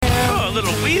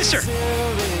little Weezer.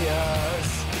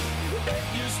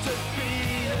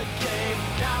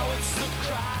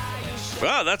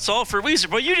 Well, that's all for Weezer.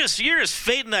 But you're just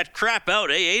fading that crap out,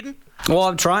 Aiden? Well,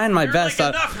 I'm trying my best. Like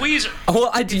enough Weezer.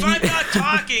 Well, if I'm not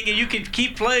talking and you can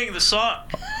keep playing the song.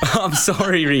 I'm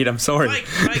sorry, Reed. I'm sorry.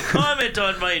 My comment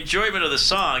on my enjoyment of the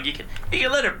song, you can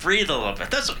let it breathe a little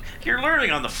bit. You're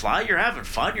learning on the fly. You're having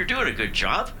fun. You're doing a good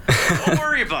job. Don't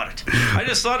worry about it. I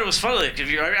just thought it was funny. Like,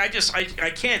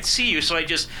 I can't see you, so I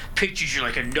just pictured you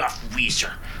like enough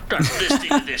Weezer. I'm not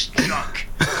listening to this junk.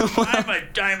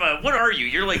 What are you?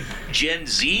 You're like Gen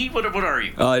Z? What are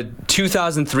you?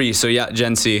 2003. So yeah,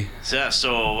 Gen Z. Yeah.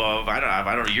 So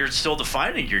I don't know. You're still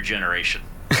defining your generation.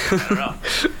 I don't know.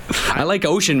 I like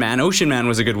Ocean Man. Ocean Man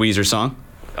was a good Weezer song.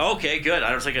 Okay, good.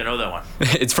 I don't think I know that one.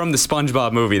 It's from the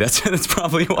SpongeBob movie. That's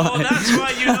probably why. Oh, that's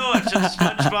why you know it.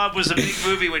 SpongeBob was a big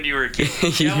movie when you were a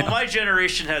kid. Yeah, well, my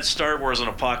generation had Star Wars and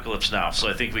Apocalypse Now, so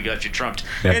I think we got you trumped.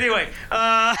 Yeah. Anyway,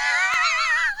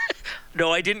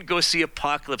 no, I didn't go see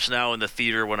Apocalypse Now in the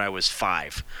theater when I was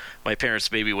 5. My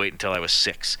parents made me wait until I was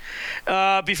 6.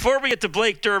 Before we get to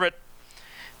Blake Dermott,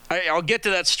 I'll get to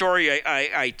that story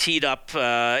I teed up.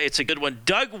 It's a good one.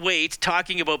 Doug Waite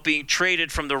talking about being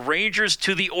traded from the Rangers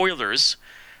to the Oilers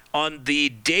on the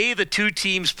day the two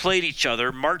teams played each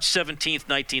other, March 17th,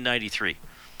 1993.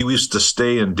 We used to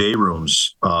stay in day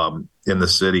rooms in the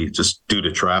city just due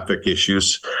to traffic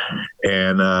issues.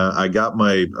 And I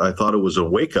thought it was a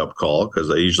wake-up call because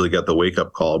I usually got the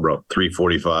wake-up call about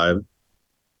 3:45.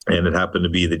 And it happened to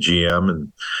be the GM.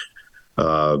 And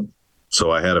so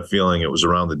I had a feeling it was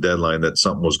around the deadline that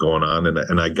something was going on.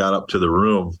 And I got up to the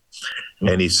room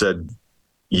and he said,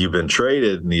 "You've been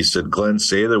traded." And he said, "Glenn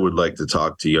Sather would like to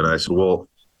talk to you." And I said, "Well,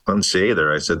 Glenn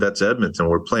Sather." I said, "That's Edmonton.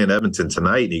 We're playing Edmonton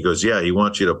tonight." And he goes, "Yeah, he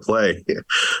wants you to play."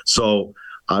 So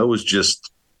I was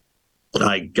when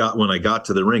I got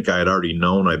to the rink, I had already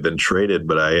known I'd been traded,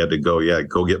 but I had to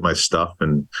go get my stuff.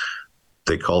 And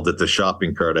they called it the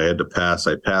shopping cart. I had to pass.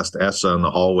 I passed Essa in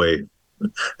the hallway.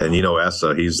 And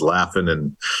Essa, he's laughing,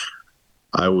 and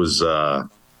I was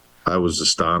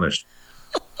astonished.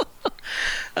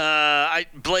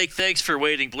 Blake, thanks for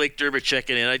waiting. Blake Dermott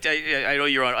checking in. I know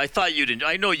you're on.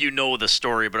 I know you know the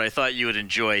story, but I thought you would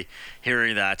enjoy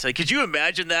hearing that. Could you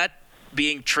imagine that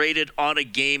being traded on a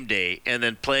game day and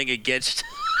then playing against?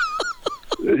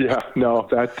 Yeah, no,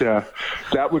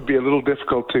 that would be a little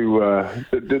difficult to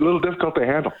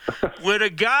handle. Would a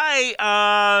guy,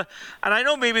 and I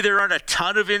know maybe there aren't a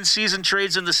ton of in-season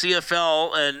trades in the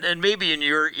CFL, and maybe in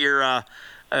your era,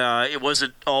 it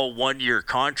wasn't all one-year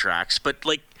contracts, but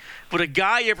would a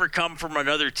guy ever come from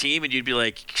another team and you'd be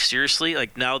like, seriously,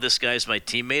 now this guy's my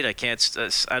teammate? I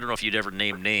don't know if you'd ever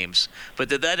name names, but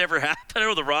did that ever happen? I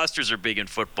know the rosters are big in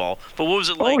football, but what was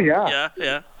it like? Oh yeah.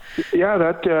 Yeah,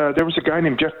 there was a guy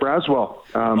named Jeff Braswell.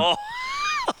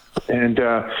 And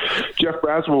Jeff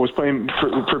Braswell was playing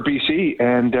for BC,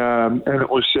 and it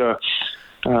was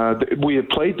we had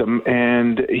played them,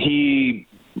 and he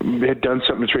had done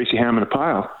something to Tracy Hammond a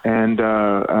pile, and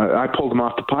I pulled him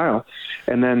off the pile,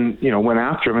 and then went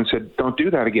after him and said, "Don't do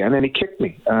that again," and he kicked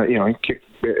me. He kicked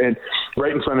and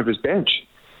right in front of his bench.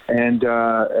 And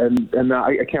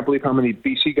I can't believe how many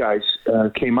BC guys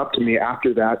came up to me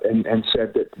after that and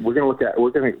said that we're going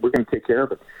to take care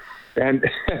of it. And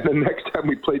the next time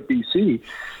we played BC,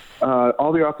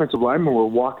 all the offensive linemen were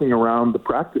walking around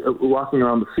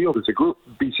the field as a group,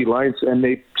 BC Lions, and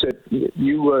they said,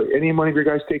 "You any one of your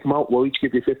guys take them out, we'll each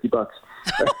give you $50."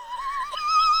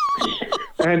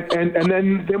 And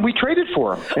then we traded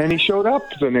for him, and he showed up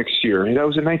the next year. That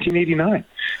was in 1989,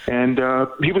 and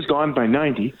he was gone by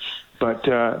 90. But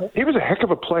he was a heck of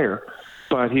a player,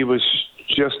 but he was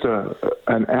just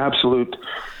an absolute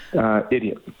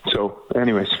idiot. So,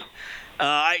 anyways.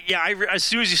 As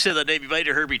soon as you said that name, you might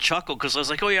have heard me chuckle because I was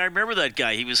like, "Oh yeah, I remember that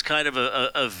guy. He was kind of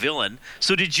a villain."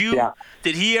 So did you? Yeah.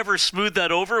 Did he ever smooth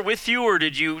that over with you, or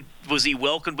was he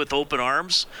welcomed with open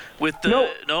arms? No,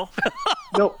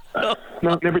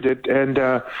 never did. And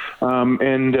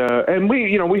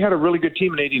we had a really good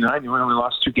team in '89. We only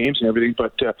lost 2 games and everything,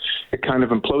 but it kind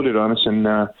of imploded on us in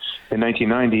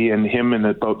 1990. And him and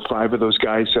about 5 of those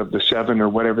guys of the 7 or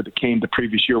whatever that came the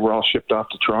previous year were all shipped off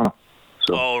to Toronto.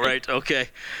 So. Oh, right. Okay.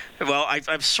 Well,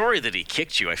 I'm sorry that he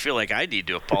kicked you. I feel like I need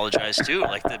to apologize, too.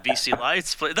 Like the BC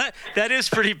Lions play. That is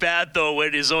pretty bad, though,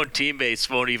 when his own teammates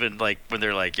won't even, when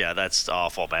they're like, "Yeah, that's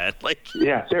awful, man."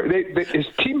 Yeah, his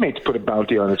teammates put a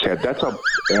bounty on his head. That's how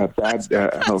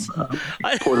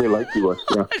how poorly liked he was.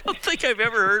 Yeah. I don't think I've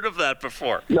ever heard of that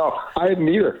before. No, I hadn't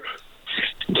either.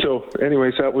 So,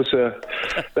 anyways, that was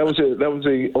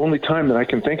the only time that I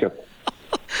can think of.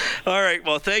 All right.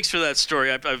 Well, thanks for that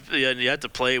story. You had to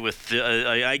play with.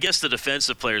 I guess the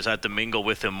defensive players had to mingle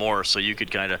with him more, so you could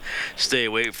kind of stay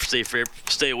away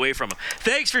from him.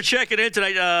 Thanks for checking in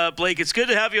tonight, Blake. It's good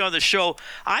to have you on the show.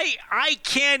 I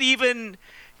can't even.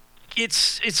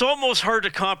 It's almost hard to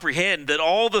comprehend that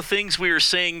all the things we were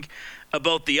saying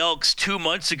about the Elks 2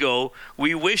 months ago.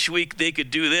 We wish they could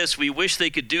do this. We wish they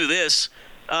could do this.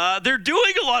 They're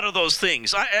doing a lot of those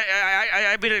things.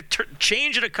 I mean, a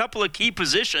change in a couple of key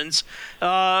positions.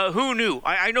 Who knew?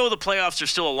 I know the playoffs are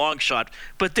still a long shot,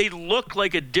 but they look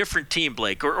like a different team,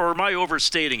 Blake. Or am I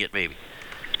overstating it, maybe?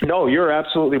 No, you're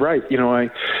absolutely right.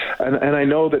 I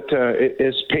know that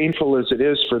as painful as it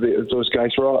is for those guys,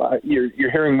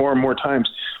 you're hearing more and more times,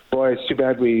 boy, it's too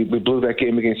bad we blew that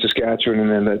game against Saskatchewan,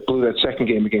 and then blew that second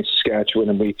game against Saskatchewan,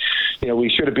 and we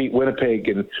should have beat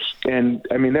Winnipeg, and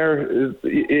I mean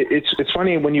it's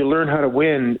funny when you learn how to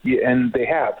win, and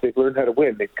they've learned how to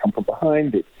win. They've come from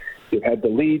behind. They've had the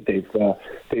lead. They've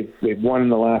won in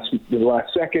the last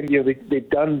second. They've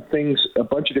done things a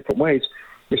bunch of different ways.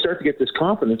 They start to get this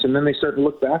confidence, and then they start to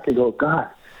look back and go, God,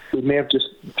 we may have just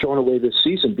thrown away this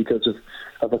season because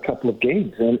of a couple of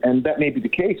games. And that may be the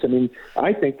case. I mean,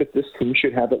 I think that this team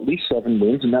should have at least 7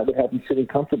 wins, and that would have them sitting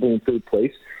comfortably in third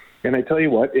place. And I tell you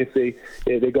what, if they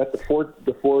got the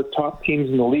four top teams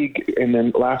in the league in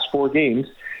the last 4 games,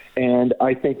 and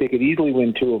I think they could easily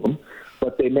win 2 of them,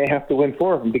 but they may have to win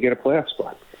 4 of them to get a playoff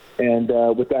spot. And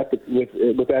with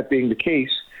that being the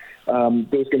case,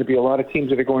 there's going to be a lot of teams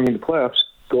that are going into playoffs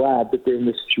glad that they're in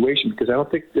this situation, because I don't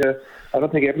think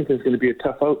Edmonton's going to be a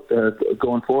tough out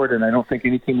going forward, and I don't think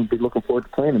any team would be looking forward to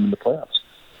playing them in the playoffs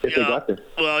if they got there.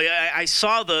 Well, yeah, I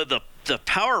saw the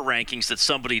power rankings that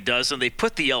somebody does, and they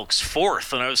put the Elks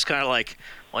 4th, and I was kind of like,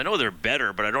 well, I know they're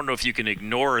better, but I don't know if you can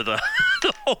ignore the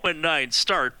 0-9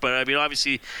 start. But, I mean,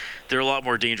 obviously, they're a lot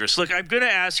more dangerous. Look, I'm going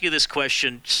to ask you this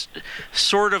question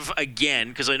sort of again,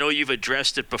 because I know you've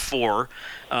addressed it before,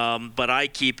 but I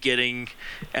keep getting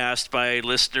asked by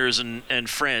listeners and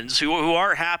friends who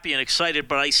are happy and excited,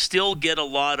 but I still get a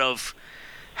lot of,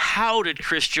 how did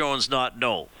Chris Jones not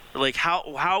know? Like,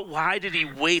 why did he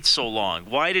wait so long?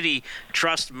 Why did he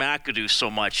trust McAdoo so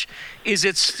much? Is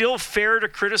it still fair to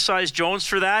criticize Jones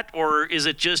for that, or is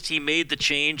it just he made the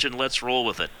change and let's roll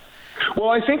with it? Well,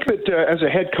 I think that as a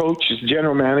head coach, as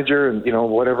general manager, and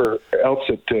whatever else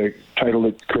title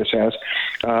that Chris has,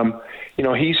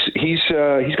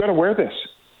 he's got to wear this,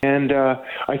 and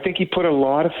I think he put a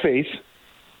lot of faith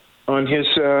on his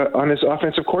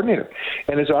offensive coordinator,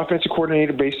 and his offensive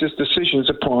coordinator based his decisions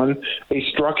upon a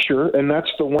structure, and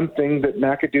that's the one thing that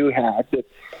McAdoo had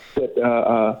that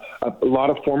a lot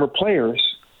of former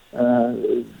players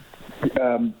didn't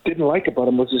like about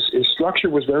him, was his structure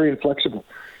was very inflexible.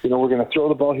 We're going to throw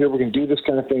the ball here, we're going to do this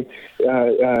kind of thing.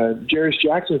 Jarius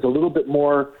Jackson is a little bit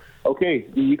more, okay,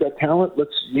 you got talent,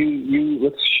 let's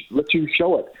you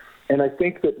show it. And I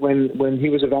think that when he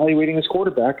was evaluating his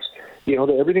quarterbacks,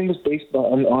 that everything was based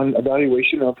on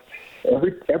evaluation of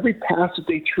every pass that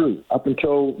they threw up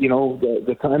until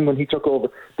the time when he took over.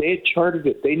 They had charted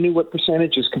it. They knew what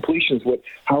percentages, completions,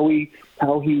 how he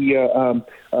read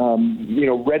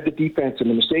the defense and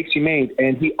the mistakes he made,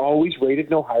 and he always rated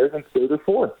no higher than 3rd or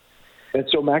 4th. And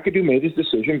so McAdoo made his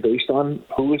decision based on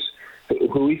who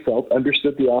he felt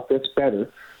understood the offense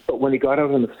better. But when he got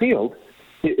out on the field,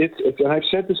 and I've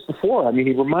said this before. I mean,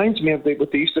 he reminds me of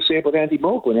what they used to say about Andy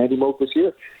Moak when Andy Moak was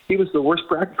here. He was the worst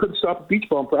practice. Couldn't stop a beach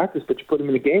ball in practice, but you put him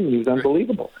in a game and he was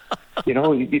unbelievable. He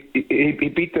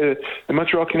beat the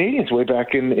Montreal Canadiens way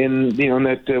back in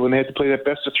that when they had to play that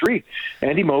best of 3.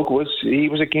 Andy Moak was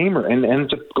a gamer and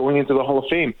ends up going into the Hall of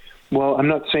Fame. Well, I'm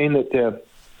not saying that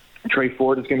Trey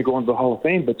Ford is going to go into the Hall of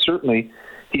Fame, but certainly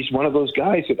he's one of those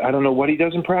guys that I don't know what he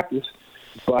does in practice.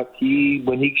 But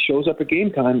when he shows up at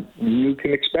game time, you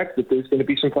can expect that there's going to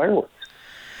be some fireworks.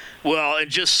 Well,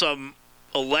 and just some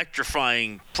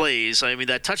electrifying plays. I mean,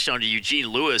 that touchdown to Eugene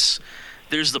Lewis,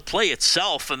 there's the play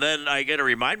itself, and then I got to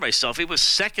remind myself, it was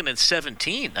 2nd and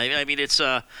 17. I mean, it's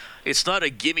not a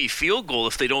gimme field goal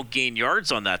if they don't gain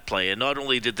yards on that play. And not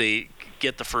only did they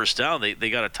get the first down, they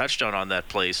got a touchdown on that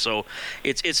play. So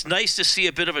it's nice to see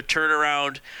a bit of a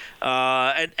turnaround.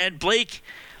 And Blake,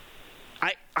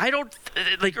 I don't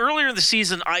like earlier in the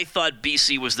season. I thought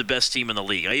BC was the best team in the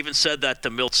league. I even said that to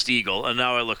Milt Stiegel, and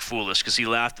now I look foolish because he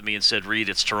laughed at me and said, "Reed,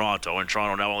 it's Toronto, and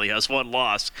Toronto now only has 1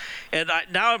 loss." And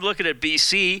now I'm looking at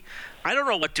BC. I don't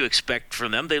know what to expect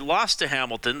from them. They lost to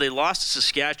Hamilton. They lost to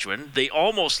Saskatchewan. They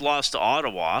almost lost to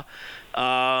Ottawa.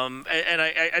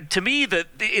 To me, that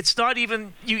it's not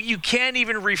even you can't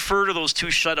even refer to those 2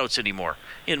 shutouts anymore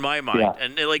in my mind. Yeah.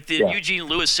 And like Eugene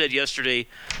Lewis said yesterday,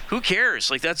 who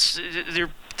cares? Like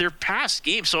they're past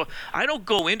games. So I don't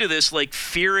go into this like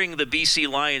fearing the BC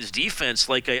Lions defense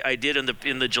like I did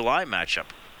in the July matchup.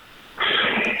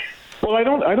 Well, I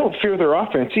don't fear their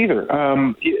offense either.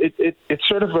 It's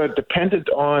sort of dependent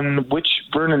on which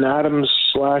Vernon Adams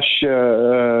 /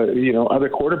 other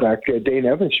quarterback Dane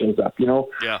Evans shows up.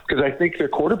 Because I think their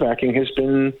quarterbacking has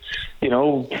been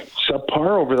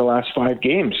subpar over the last 5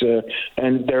 games,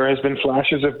 and there has been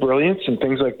flashes of brilliance and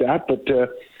things like that, but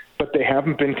they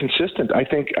haven't been consistent. I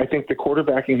think the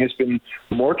quarterbacking has been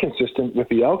more consistent with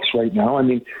the Elks right now. I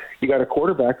mean, you got a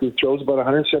quarterback who throws about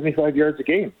 175 yards a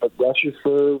game, but rushes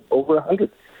for over 100.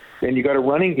 And you got a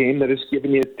running game that is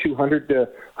giving you 200 to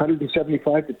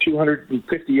 175 to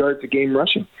 250 yards a game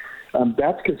rushing.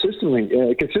 That's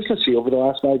consistency over the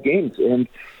last 5 games. And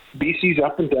BC's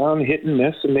up and down, hit and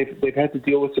miss, and they've had to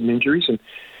deal with some injuries.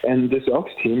 And this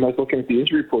Elks team, I was looking at the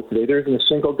injury report today, there isn't a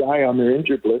single guy on their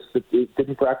injured list that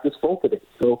didn't practice full today.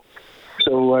 So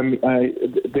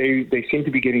they seem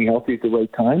to be getting healthy at the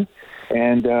right time,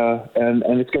 and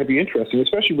it's going to be interesting,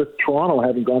 especially with Toronto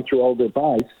having gone through all their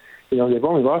byes. They've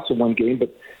only lost in 1 game,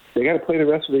 but they got to play the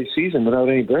rest of the season without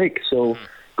any break. So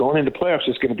going into playoffs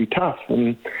is going to be tough.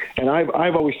 And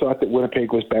I've always thought that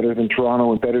Winnipeg was better than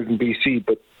Toronto and better than BC,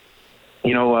 but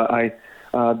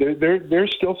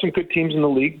there's still some good teams in the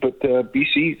league, but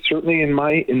BC certainly in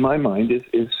my mind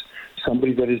is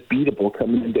somebody that is beatable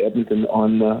coming into Edmonton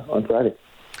on Friday.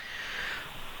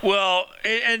 Well,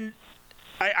 and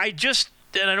I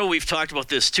know we've talked about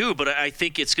this too, but I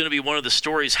think it's going to be one of the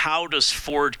stories. How does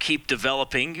Ford keep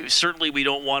developing? Certainly we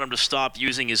don't want him to stop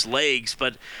using his legs,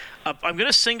 but I'm going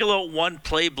to single out one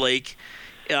play, Blake.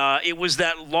 It was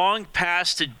that long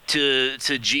pass to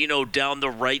Gino down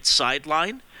the right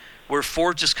sideline where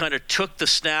Ford just kind of took the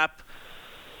snap,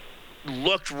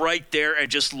 looked right there, and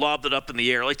just lobbed it up in the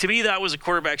air. Like, to me, that was a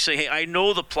quarterback saying, hey, I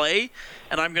know the play,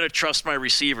 and I'm going to trust my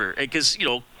receiver. Because,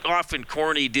 often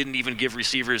Corny didn't even give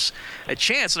receivers a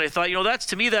chance. And I thought,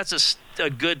 that's a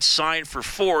good sign for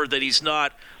Ford that he's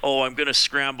not, I'm going to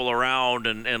scramble around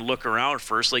and look around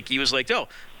first. Like, he was like,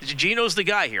 Gino's the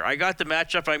guy here. I got the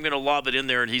matchup. I'm going to lob it in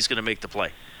there, and he's going to make the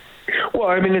play. Well,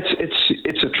 I mean,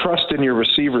 it's a trust in your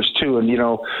receivers too, and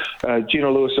Gino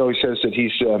Lewis always says that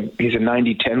he's a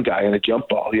 90-10 guy in a jump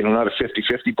ball, not a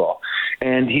 50-50 ball,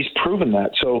 and he's proven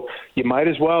that. So you might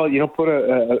as well,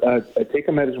 take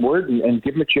him at his word and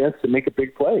give him a chance to make a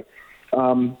big play.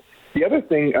 The other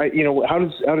thing, how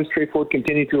does Trey Ford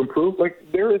continue to improve? Like,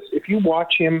 if you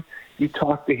watch him, you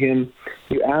talk to him,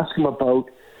 you ask him about,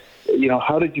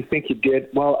 how did you think you did?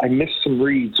 Well, I missed some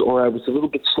reads, or I was a little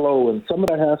bit slow, and some of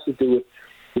that has to do with,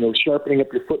 sharpening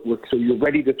up your footwork so you're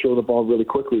ready to throw the ball really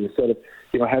quickly instead of,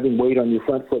 having weight on your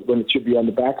front foot when it should be on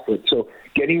the back foot. So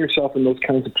getting yourself in those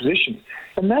kinds of positions,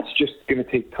 and that's just going to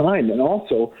take time. And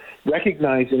also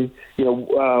recognizing,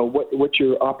 what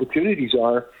your opportunities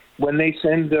are when they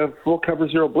send full cover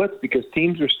zero blitz, because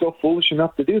teams are still foolish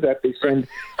enough to do that. They send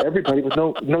everybody with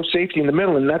no safety in the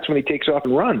middle, and that's when he takes off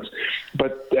and runs.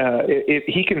 But if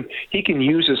he can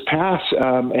use his pass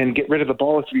and get rid of the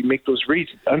ball if you make those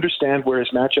reads, understand where his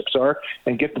matchups are,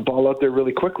 and get the ball out there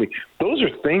really quickly. Those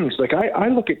are things, like I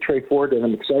look at Trey Ford and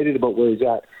I'm excited about where he's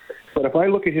at. But if I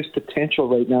look at his potential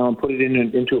right now and put it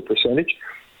into a percentage,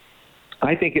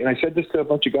 I think, and I said this to a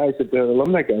bunch of guys, the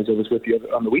alumni guys I was with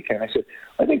on the weekend, I said,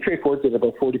 I think Trey Ford's at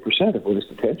about 40% of what his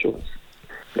potential is.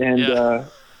 And,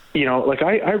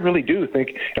 I really do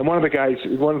think, and one of the guys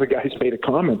made a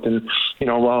comment, and,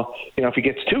 if he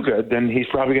gets too good, then he's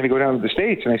probably going to go down to the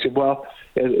States. And I said, well,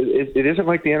 it isn't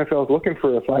like the NFL is looking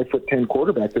for a 5'10"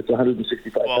 quarterback that's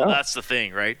 165 pounds. Well, that's the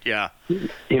thing, right? Yeah. This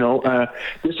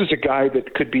is a guy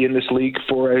that could be in this league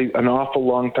for an awful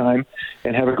long time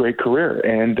and have a great career.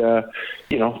 And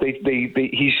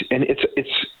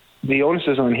it's the onus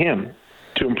is on him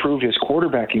to improve his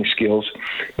quarterbacking skills,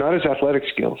 not his athletic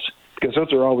skills, because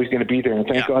those are always going to be there, and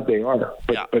thank God they are.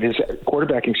 But his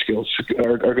quarterbacking skills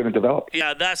are going to develop.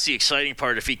 Yeah, that's the exciting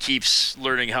part if he keeps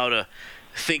learning how to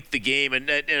think the game. And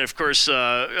of course,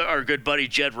 our good buddy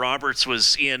Jed Roberts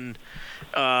was in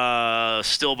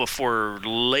still before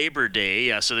Labor Day.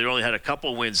 Yeah, so they only had a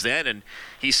couple wins then. And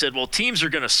he said, well, teams are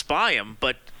going to spy him,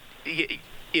 but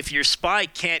if your spy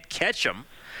can't catch him,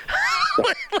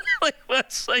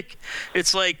 it's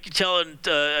like telling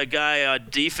a guy on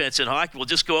defense in hockey, well,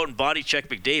 just go out and body check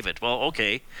McDavid. Well,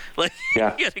 okay.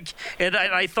 And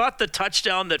I thought the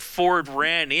touchdown that Ford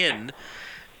ran in,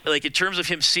 like in terms of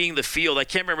him seeing the field, I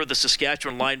can't remember the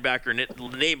Saskatchewan linebacker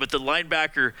name, but the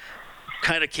linebacker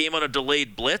kind of came on a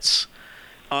delayed blitz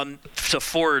to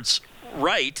Ford's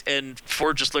right, and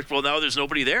Ford just looked, well, now there's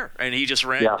nobody there, and he just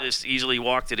ran, just easily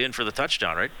walked it in for the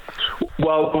touchdown, right?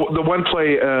 Well, the one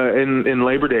play in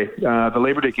Labor Day, the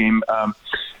Labor Day game,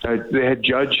 they had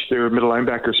Judge, their middle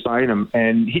linebacker, spying him,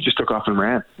 and he just took off and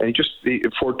ran. And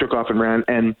Ford took off and ran,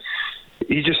 and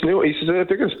he just knew. He said, "They're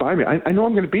going to spy me. I know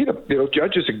I'm going to beat him."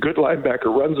 Judge is a good linebacker,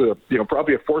 runs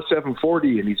probably a 4.7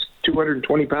 40, and he's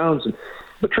 220 pounds.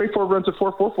 But Trey Ford runs a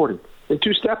 4.4 40 in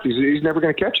 2 steps. He's never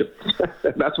going to catch him.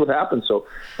 That's what happened. So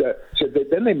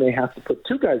then they may have to put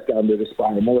 2 guys down there to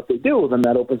spy him. Well, if they do, then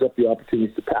that opens up the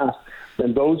opportunities to pass.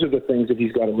 Then those are the things that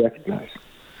he's got to recognize.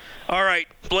 All right,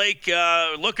 Blake,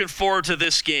 looking forward to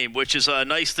this game, which is a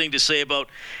nice thing to say about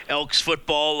Elks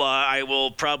football. I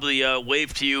will probably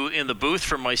wave to you in the booth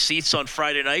from my seats on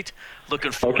Friday night.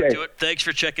 Looking forward to it. Thanks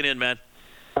for checking in, man.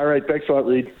 All right, thanks a lot,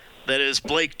 Reed. That is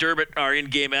Blake Dermott, our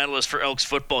in-game analyst for Elks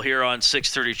football here on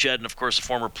 630 CHED, and of course a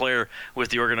former player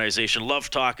with the organization. Love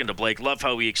talking to Blake. Love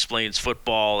how he explains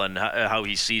football and how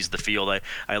he sees the field.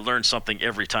 I learn something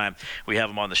every time we have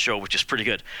him on the show, which is pretty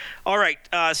good. All right,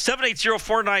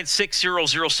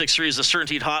 780-496-0063 is the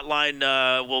Certainteed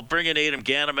hotline. We'll bring in Adam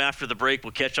Ganem after the break. We'll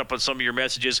catch up on some of your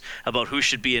messages about who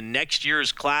should be in next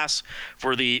year's class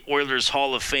for the Oilers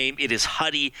Hall of Fame. It is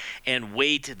Huddy and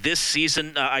Waite this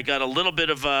season. I got a little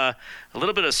bit of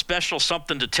special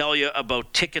something to tell you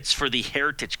about tickets for the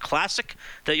Heritage Classic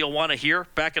that you'll want to hear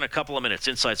back in a couple of minutes.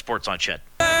 Inside Sports on CHED.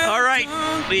 All right,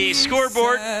 the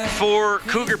scoreboard for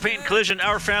Cougar Paint and Collision,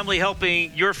 our family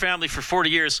helping your family for 40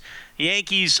 years.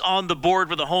 Yankees on the board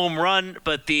with a home run,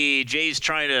 but the Jays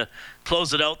trying to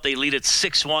close it out. They lead it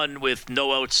 6-1 with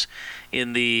no outs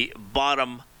in the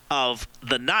bottom of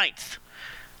the 9th.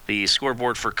 The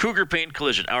scoreboard for Cougar Paint and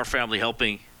Collision, our family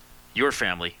helping your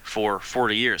family for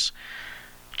 40 years.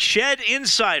 CHED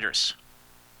Insiders,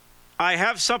 I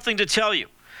have something to tell you.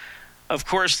 Of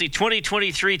course, the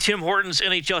 2023 Tim Hortons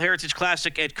NHL Heritage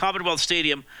Classic at Commonwealth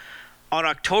Stadium on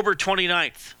October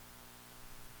 29th.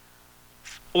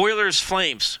 Oilers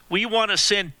Flames. We want to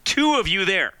send 2 of you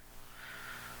there.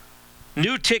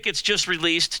 New tickets just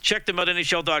released. Check them out at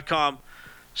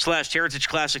NHL.com/Heritage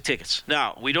Classic tickets.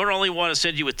 Now, we don't only want to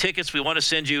send you with tickets, we want to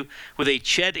send you with a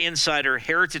CHED Insider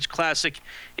Heritage Classic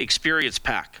Experience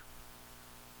Pack.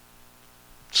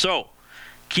 So,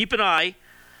 keep an eye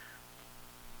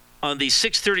on the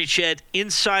 630 CHED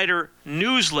Insider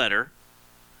newsletter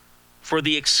for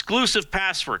the exclusive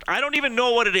password. I don't even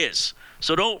know what it is,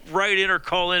 so don't write in or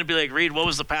call in and be like, Reed, what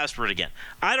was the password again?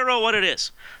 I don't know what it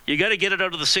is. You got to get it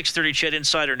out of the 630 CHED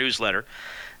Insider newsletter.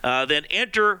 Then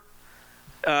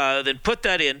put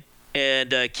that in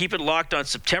and keep it locked on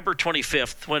September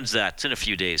 25th. When's that? It's in a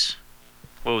few days.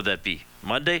 What would that be?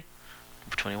 Monday?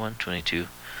 21, 22.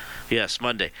 Yes,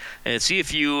 Monday. And see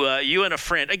if you and a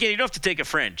friend. Again, you don't have to take a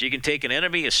friend. You can take an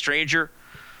enemy, a stranger,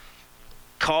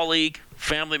 colleague,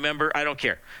 family member. I don't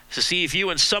care. So see if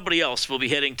you and somebody else will be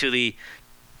heading to the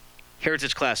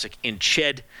Heritage Classic in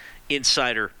CHED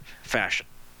Insider fashion.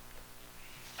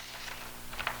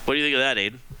 What do you think of that,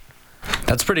 Aiden?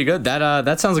 That's pretty good.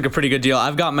 That sounds like a pretty good deal.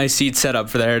 I've got my seats set up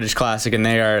for the Heritage Classic, and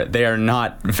they are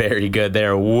not very good. They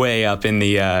are way up in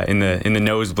the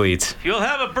nosebleeds. You'll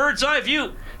have a bird's eye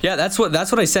view. Yeah, that's what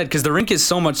I said, because the rink is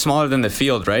so much smaller than the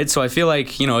field, right? So I feel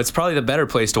like it's probably the better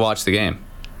place to watch the game.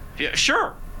 Yeah,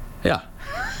 sure. Yeah.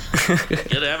 You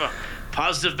gotta have a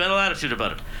positive mental attitude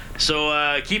about it.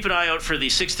 So keep an eye out for the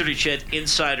 630 CHED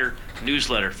Insider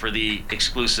newsletter for the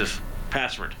exclusive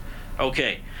password.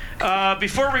 Okay.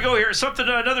 Before we go here,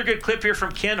 another good clip here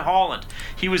from Ken Holland.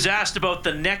 He was asked about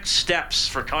the next steps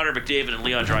for Connor McDavid and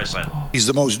Leon Draisaitl. He's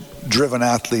the most driven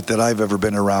athlete that I've ever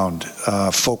been around,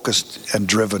 focused and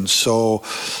driven. So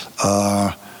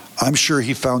I'm sure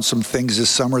he found some things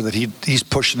this summer that he's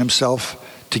pushing himself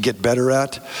to get better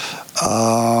at.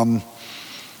 And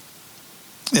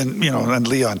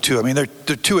Leon too. I mean, they're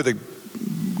 2 of the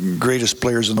greatest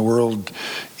players in the world,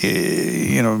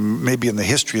 maybe in the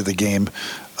history of the game.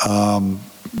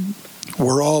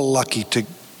 We're all lucky to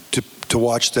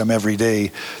watch them every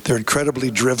day. They're incredibly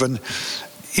driven,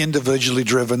 individually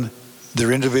driven.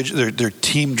 They're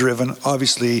team driven.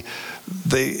 Obviously,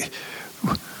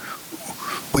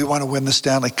 we want to win the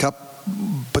Stanley Cup.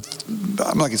 But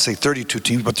I'm not going to say 32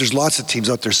 teams, but there's lots of teams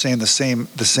out there saying the same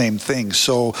thing.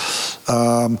 So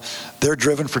they're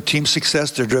driven for team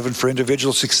success. They're driven for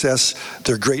individual success.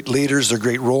 They're great leaders. They're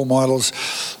great role models.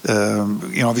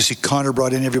 Obviously Connor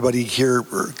brought in everybody here,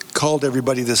 or called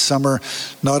everybody this summer,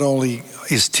 not only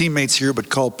his teammates here, but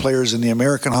called players in the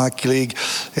American Hockey League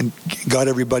and got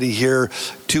everybody here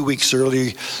 2 weeks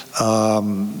early.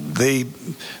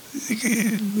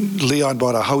 Leon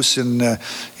bought a house in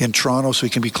Toronto so he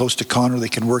can be close to Connor. They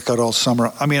can work out all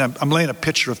summer. I mean, I'm laying a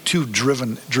picture of two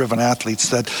driven athletes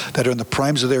that are in the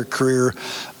primes of their career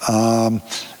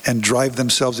and drive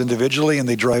themselves individually, and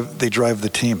they drive the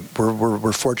team.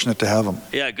 We're fortunate to have them.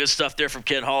 Yeah, good stuff there from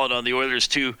Ken Holland on the Oilers'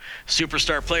 two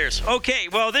superstar players. Okay,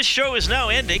 well, this show is now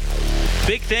ending.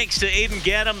 Big thanks to Aidan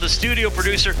Gaddam, the studio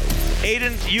producer.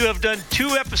 Aidan, you have done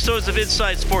 2 episodes of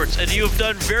Inside Sports, and you have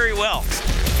done very well.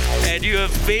 And you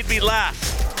have made me laugh.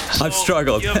 So I've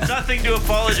struggled. You have nothing to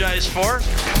apologize for.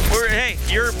 Hey,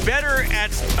 you're better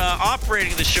at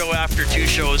operating the show after 2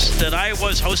 shows than I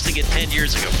was hosting it 10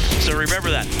 years ago. So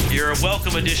remember that. You're a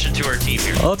welcome addition to our team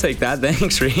here. I'll take that.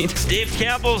 Thanks, Reed. Dave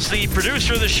Campbell's the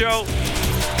producer of the show.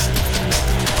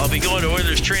 I'll be going to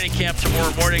Oilers training camp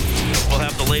tomorrow morning. We'll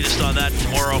have the latest on that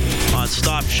tomorrow on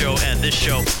Stop Show and this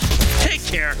show. Take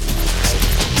care.